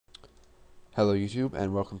Hello YouTube,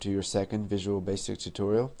 and welcome to your second Visual Basic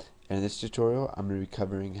tutorial. And in this tutorial I'm going to be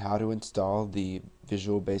covering how to install the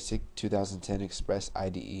Visual Basic 2010 Express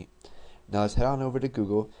IDE. Now let's head on over to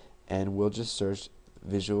Google and we'll just search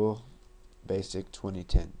Visual Basic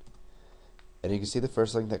 2010. And you can see the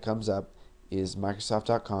first link that comes up is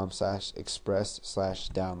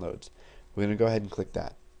microsoft.com/express/downloads. We're going to go ahead and click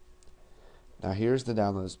that. Now here's the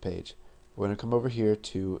downloads page. We're going to come over here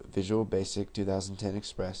to Visual Basic 2010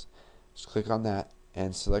 Express. Just click on that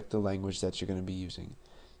and select the language that you're going to be using.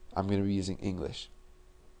 I'm going to be using English.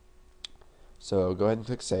 So go ahead and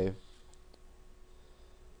click Save.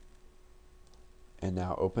 And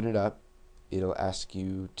now open it up. It'll ask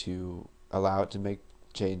you to allow it to make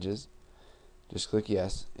changes. Just click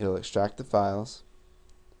Yes. It'll extract the files.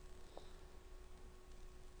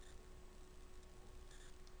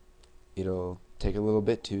 It'll take a little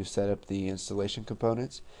bit to set up the installation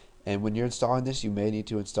components. And when you're installing this, you may need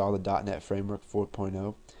to install the .NET Framework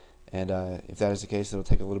 4.0, and if that is the case, it'll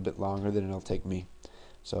take a little bit longer than it'll take me.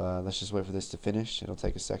 So let's just wait for this to finish. It'll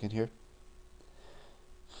take a second here.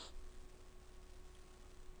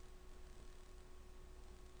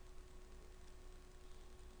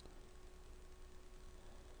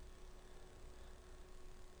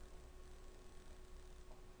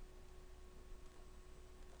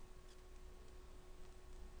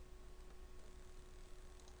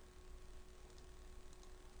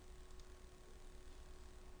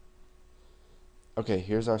 Okay,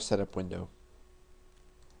 here's our setup window.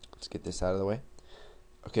 Let's get this out of the way.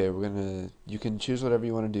 Okay, you can choose whatever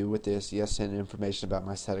you want to do with this. Yes, send information about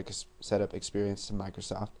my setup experience to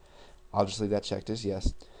Microsoft. I'll just leave that checked as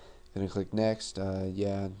yes. Gonna click next.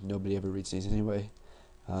 Yeah, nobody ever reads these anyway.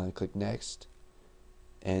 Click next,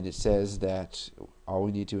 and it says that all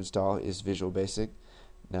we need to install is Visual Basic.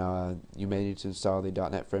 Now you may need to install the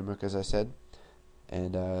 .NET Framework, as I said,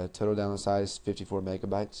 and total download size 54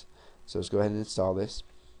 megabytes. So let's go ahead and install this.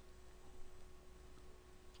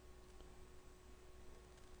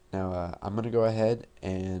 Now I'm going to go ahead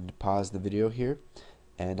and pause the video here,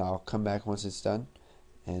 and I'll come back once it's done.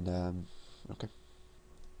 And okay,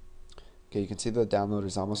 you can see the download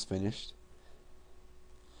is almost finished.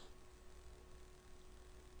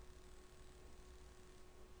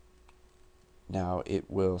 Now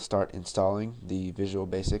it will start installing the Visual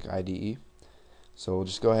Basic IDE. So we'll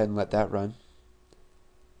just go ahead and let that run.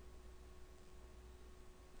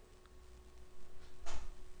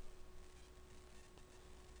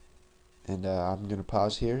 And I'm going to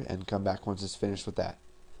pause here and come back once it's finished with that.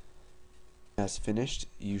 As finished,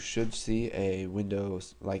 you should see a window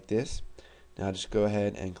like this. Now just go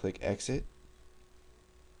ahead and click Exit.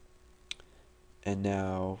 And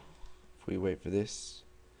now, if we wait for this,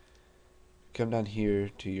 come down here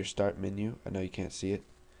to your Start menu. I know you can't see it,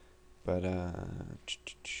 but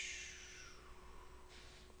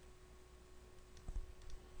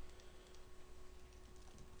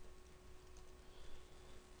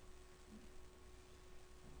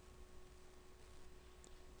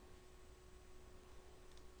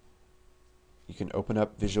you can open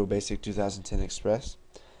up Visual Basic 2010 Express,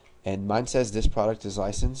 and mine says this product is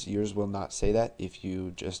licensed. Yours will not say that if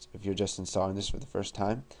you're just installing this for the first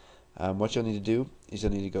time. What you'll need to do is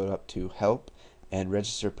you'll need to go up to Help and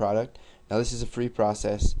Register Product. Now this is a free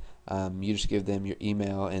process. You just give them your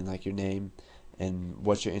email and like your name and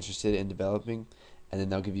what you're interested in developing, and then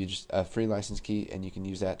they'll give you just a free license key, and you can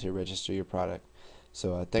use that to register your product.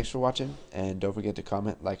 So thanks for watching, and don't forget to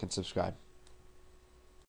comment, like, and subscribe.